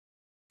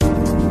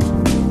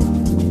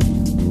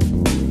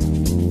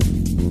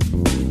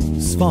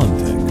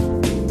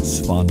Svantek,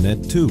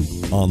 SvanNET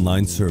 2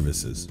 online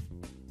services.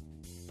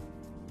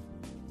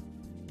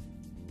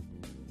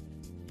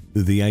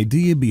 The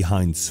idea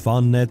behind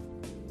SvanNET.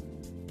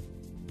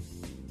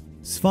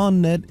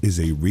 SvanNET is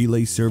a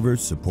relay server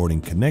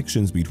supporting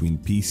connections between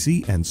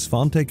PC and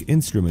Svantek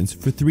instruments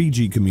for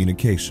 3G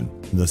communication.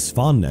 The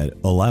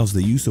SvanNET allows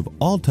the use of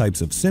all types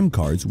of SIM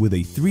cards with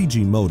a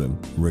 3G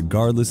modem,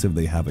 regardless if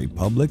they have a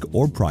public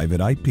or private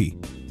IP.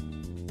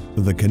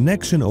 The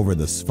connection over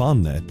the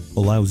SvanNET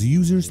allows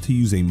users to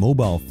use a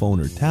mobile phone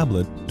or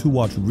tablet to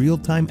watch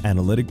real-time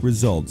analytic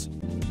results.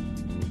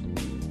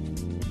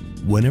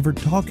 Whenever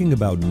talking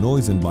about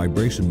noise and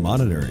vibration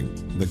monitoring,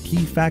 the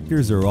key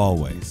factors are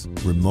always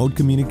remote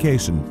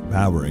communication,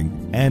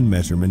 powering, and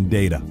measurement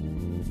data.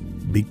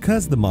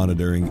 Because the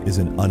monitoring is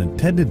an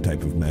unattended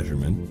type of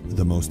measurement,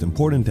 the most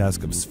important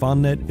task of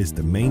SvanNET is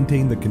to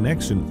maintain the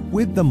connection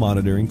with the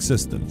monitoring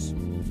systems.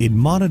 It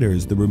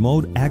monitors the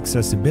remote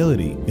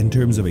accessibility in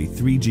terms of a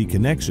 3G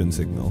connection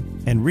signal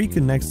and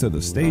reconnects to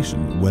the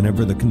station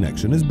whenever the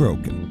connection is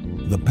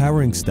broken. The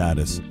powering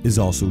status is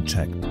also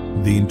checked,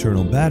 the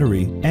internal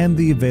battery, and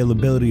the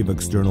availability of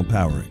external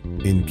powering.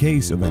 In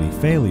case of any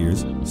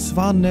failures,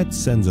 SvanNET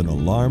sends an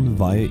alarm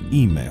via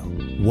email.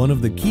 One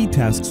of the key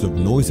tasks of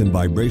noise and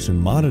vibration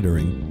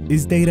monitoring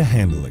is data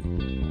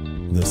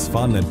handling. The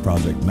SvanNET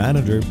Project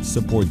Manager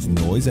supports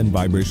noise and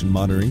vibration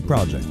monitoring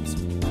projects.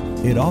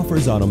 It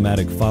offers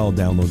automatic file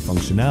download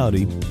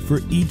functionality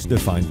for each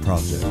defined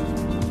project.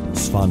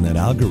 SvanNET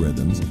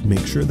algorithms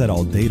make sure that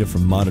all data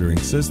from monitoring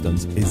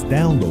systems is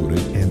downloaded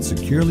and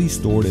securely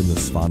stored in the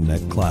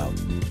SvanNET cloud.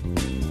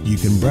 You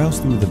can browse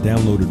through the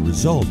downloaded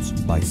results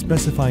by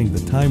specifying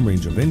the time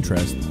range of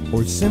interest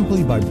or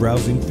simply by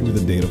browsing through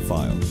the data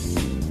files.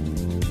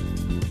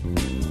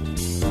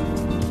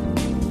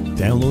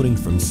 Downloading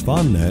from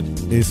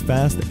SvanNET is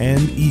fast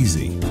and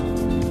easy.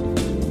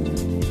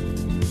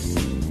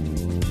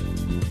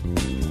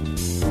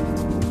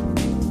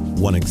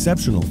 One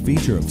exceptional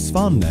feature of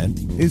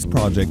SvanNET is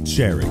project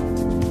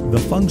sharing. The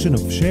function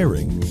of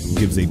sharing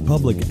gives a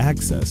public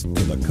access to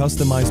the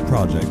customized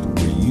project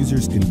where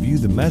users can view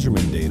the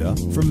measurement data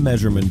from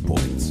measurement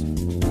points.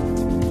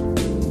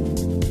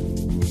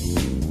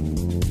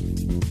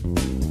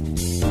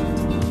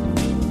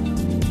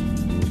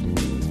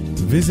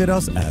 Visit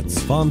us at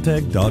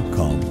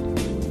svantek.com.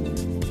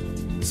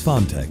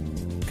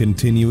 Svantek,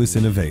 continuous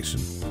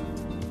innovation.